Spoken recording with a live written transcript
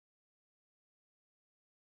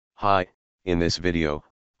Hi, in this video,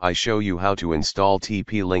 I show you how to install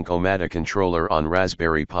tplink Omada controller on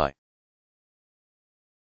Raspberry Pi.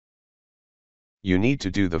 You need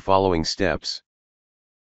to do the following steps.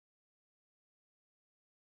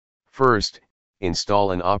 First,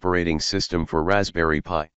 install an operating system for Raspberry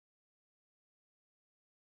Pi.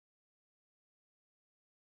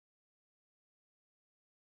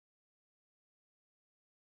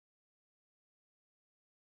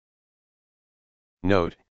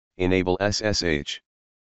 Note: enable SSH.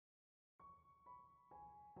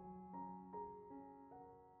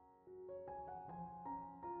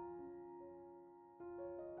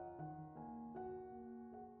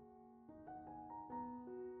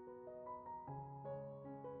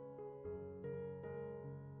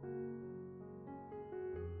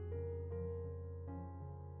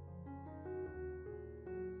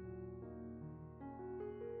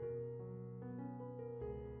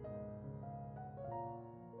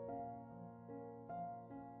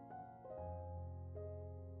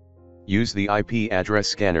 Use the IP address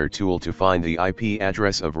scanner tool to find the IP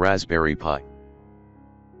address of Raspberry Pi.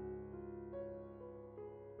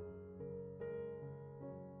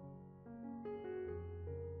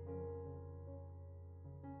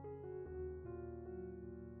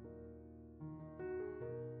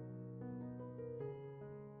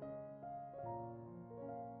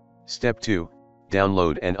 Step 2.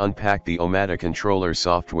 Download and unpack the Omada controller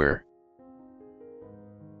software.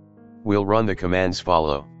 We'll run the commands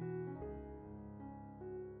follow.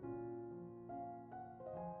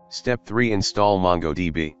 Step 3. Install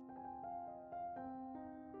mongodb.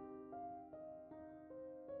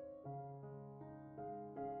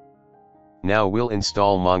 Now we'll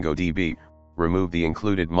install mongodb, remove the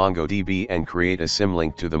included mongodb and create a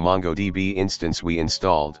symlink to the mongodb instance we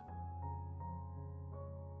installed.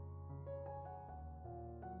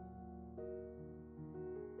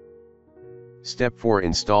 Step 4.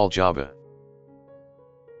 Install Java.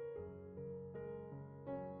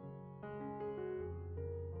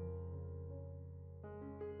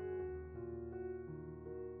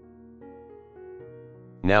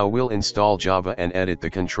 Now we'll install Java and edit the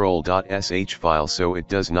control.sh file so it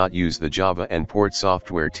does not use the Java and port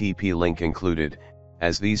software tplink included,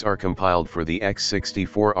 as these are compiled for the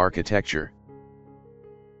x64 architecture.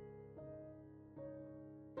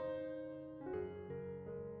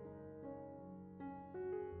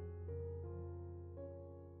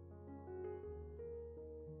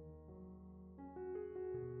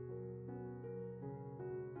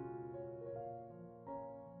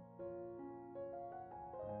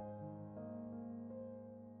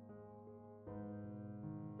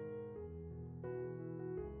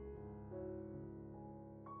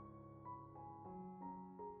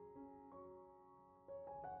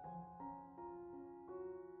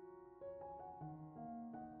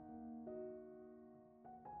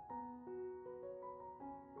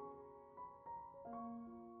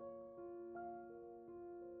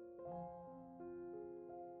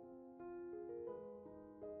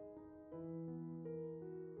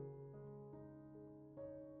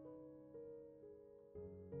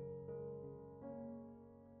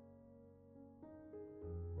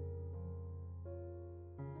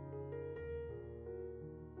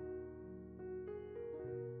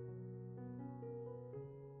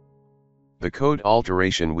 The code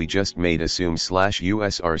alteration we just made assumes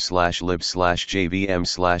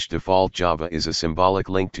 /usr/lib/jvm/default Java is a symbolic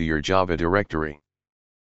link to your Java directory.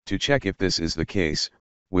 To check if this is the case,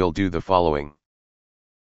 we'll do the following.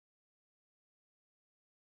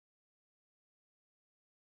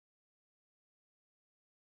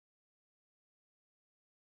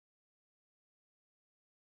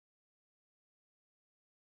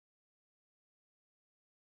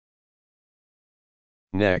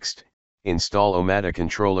 Next, install Omada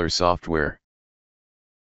controller software.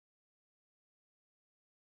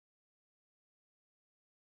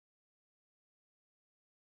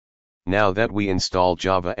 Now that we installed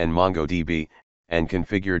Java and mongodb, and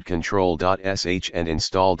configured control.sh and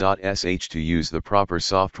install.sh to use the proper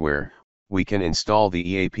software, we can install the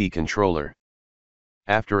EAP controller.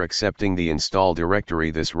 After accepting the install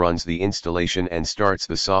directory, this runs the installation and starts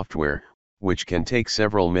the software, which can take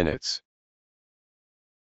several minutes.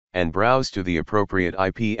 And browse to the appropriate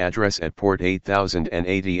IP address at port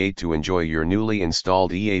 8088 to enjoy your newly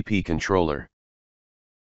installed EAP controller.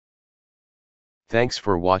 Thanks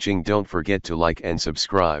for watching. Don't forget to like and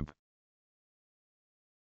subscribe.